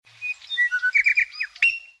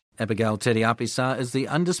Abigail Teriapisa is the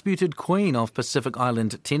undisputed queen of Pacific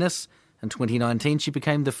Island tennis. In 2019, she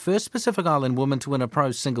became the first Pacific Island woman to win a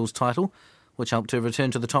pro singles title, which helped her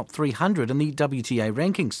return to the top 300 in the WTA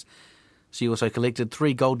rankings. She also collected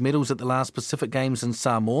 3 gold medals at the last Pacific Games in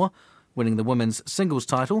Samoa, winning the women's singles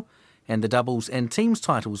title and the doubles and teams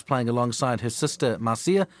titles, playing alongside her sister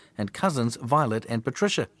Marcia and cousins Violet and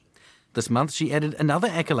Patricia. This month, she added another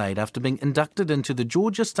accolade after being inducted into the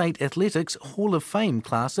Georgia State Athletics Hall of Fame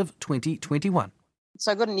class of 2021.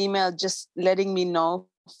 So I got an email just letting me know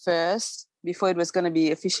first before it was going to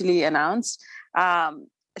be officially announced.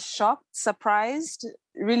 Shocked, surprised,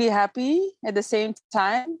 really happy at the same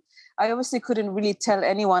time. I obviously couldn't really tell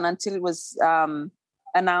anyone until it was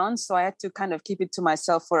announced, so I had to kind of keep it to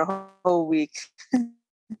myself for a whole week.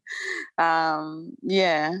 I'm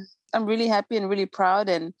really happy and really proud,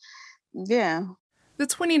 and yeah. The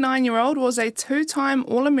 29-year-old was a 2-time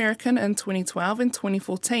All-American in 2012 and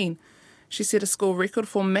 2014. She set a school record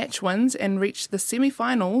for match wins and reached the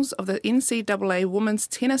semi-finals of the NCAA Women's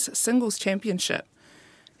Tennis Singles Championship.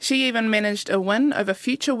 She even managed a win over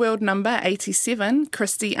future world number 87,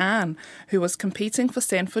 Christy Ahn, who was competing for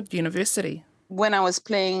Stanford University. When I was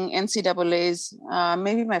playing NCAAs,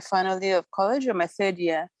 maybe my final year of college or my third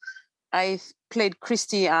year, I played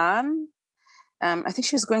Christy Ahn. I think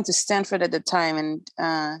she was going to Stanford at the time,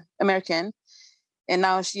 and American. And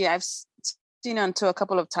now I've seen her on tour a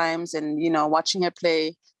couple of times, and watching her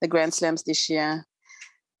play the Grand Slams this year.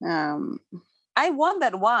 I won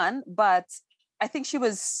that one, but I think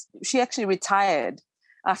she actually retired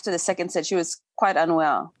after the second set. She was quite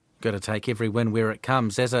unwell. Got to take every win where it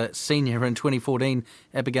comes. As a senior in 2014,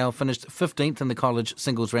 Abigail finished 15th in the college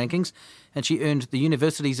singles rankings, and she earned the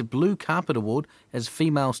university's Blue Carpet Award as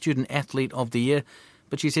Female Student Athlete of the Year.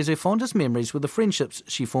 But she says her fondest memories were the friendships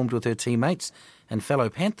she formed with her teammates and fellow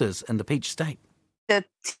Panthers in the Peach State. The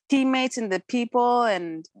teammates and the people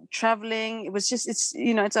and traveling, it was just,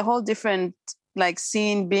 it's a whole different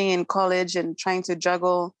scene being in college and trying to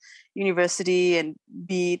juggle university and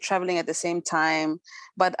be traveling at the same time.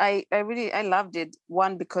 But I loved it.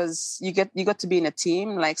 One, because you got to be in a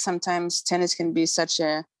team. Like sometimes tennis can be such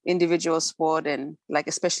a individual sport, and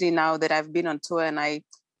especially now that I've been on tour and I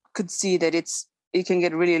could see that it can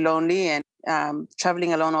get really lonely and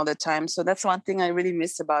traveling alone all the time. So that's one thing I really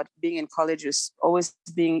miss about being in college, is always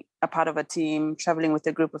being a part of a team, traveling with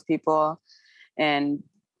a group of people, and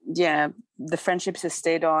the friendships have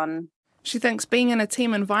stayed on. She thinks being in a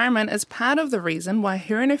team environment is part of the reason why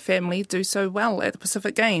her and her family do so well at the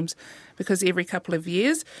Pacific Games, because every couple of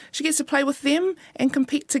years she gets to play with them and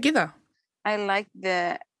compete together. I like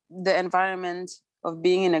the environment of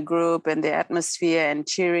being in a group and the atmosphere and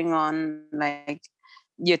cheering on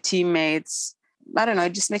your teammates. I don't know,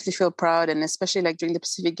 it just makes me feel proud, and especially during the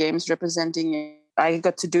Pacific Games representing, I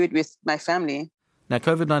got to do it with my family. Now,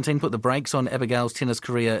 COVID-19 put the brakes on Abigail's tennis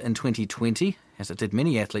career in 2020, as it did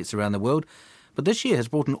many athletes around the world. But this year has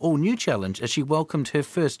brought an all-new challenge as she welcomed her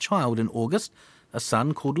first child in August, a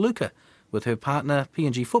son called Luca, with her partner,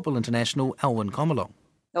 PNG Football International, Alwyn Comelong.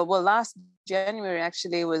 Well, last January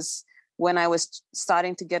actually was when I was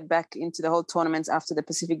starting to get back into the whole tournaments after the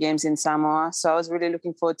Pacific Games in Samoa. So I was really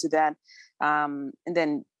looking forward to that. And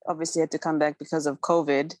then obviously had to come back because of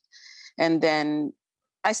COVID. And then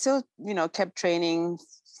I still, kept training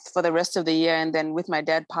for the rest of the year. And then with my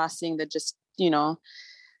dad passing, that just,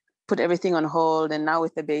 put everything on hold. And now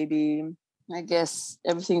with the baby, I guess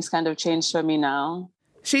everything's kind of changed for me now.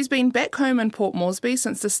 She's been back home in Port Moresby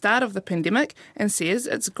since the start of the pandemic and says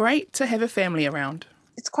it's great to have a family around.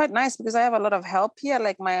 It's quite nice because I have a lot of help here,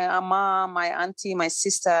 like my mom, my auntie, my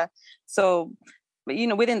sister. So,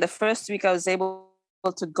 within the first week, I was able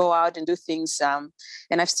to go out and do things.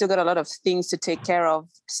 And I've still got a lot of things to take care of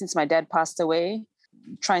since my dad passed away,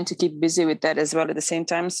 trying to keep busy with that as well at the same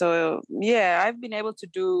time. So, I've been able to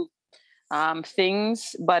do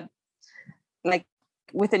things, but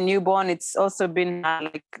with a newborn, it's also been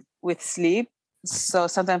with sleep. So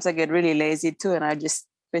sometimes I get really lazy too, and I just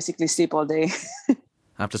basically sleep all day.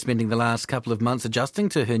 After spending the last couple of months adjusting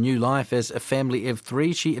to her new life as a family of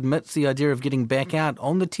 3, she admits the idea of getting back out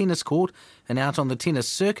on the tennis court and out on the tennis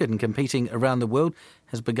circuit and competing around the world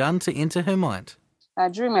has begun to enter her mind.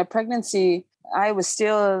 During my pregnancy, I was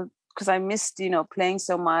still, because I missed, playing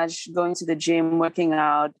so much, going to the gym, working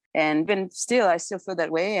out, and even still, I still feel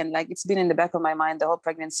that way. And it's been in the back of my mind the whole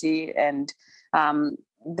pregnancy. And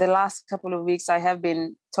the last couple of weeks, I have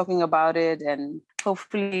been talking about it, and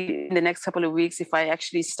hopefully in the next couple of weeks, if I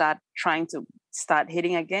actually start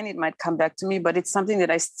hitting again, it might come back to me. But it's something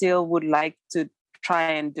that I still would like to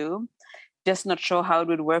try and do. Just not sure how it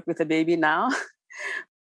would work with a baby now.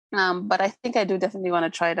 But I think I do definitely want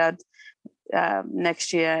to try it out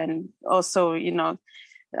next year. And also,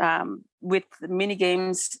 with mini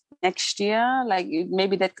games next year, like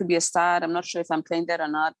maybe that could be a start. I'm not sure if I'm playing that or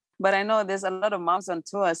not. But I know there's a lot of moms on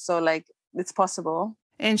tour, so like it's possible.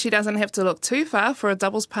 And she doesn't have to look too far for a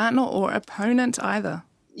doubles partner or opponent either.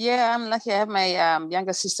 Yeah, I'm lucky. I have my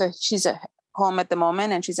younger sister. She's at home at the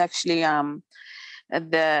moment, and she's actually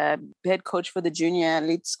the head coach for the junior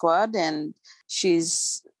elite squad, and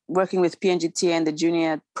she's working with PNGT and the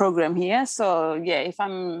junior program here. So yeah, if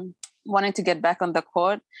I'm wanting to get back on the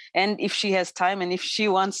court, and if she has time and if she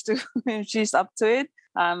wants to, if she's up to it,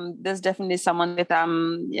 there's definitely someone that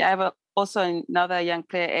I have also another young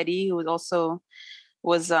player, Eddie, who also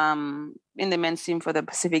was in the men's team for the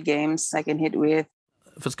Pacific Games I can hit with.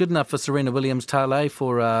 If it's good enough for Serena Williams-Tale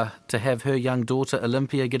to have her young daughter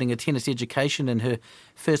Olympia getting a tennis education in her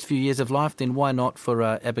first few years of life, then why not for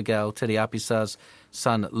Abigail Tiriapisa's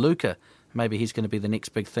son Luca? Maybe he's going to be the next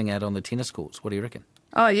big thing out on the tennis courts. What do you reckon?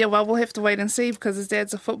 Oh, yeah, well, we'll have to wait and see because his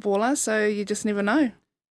dad's a footballer, so you just never know.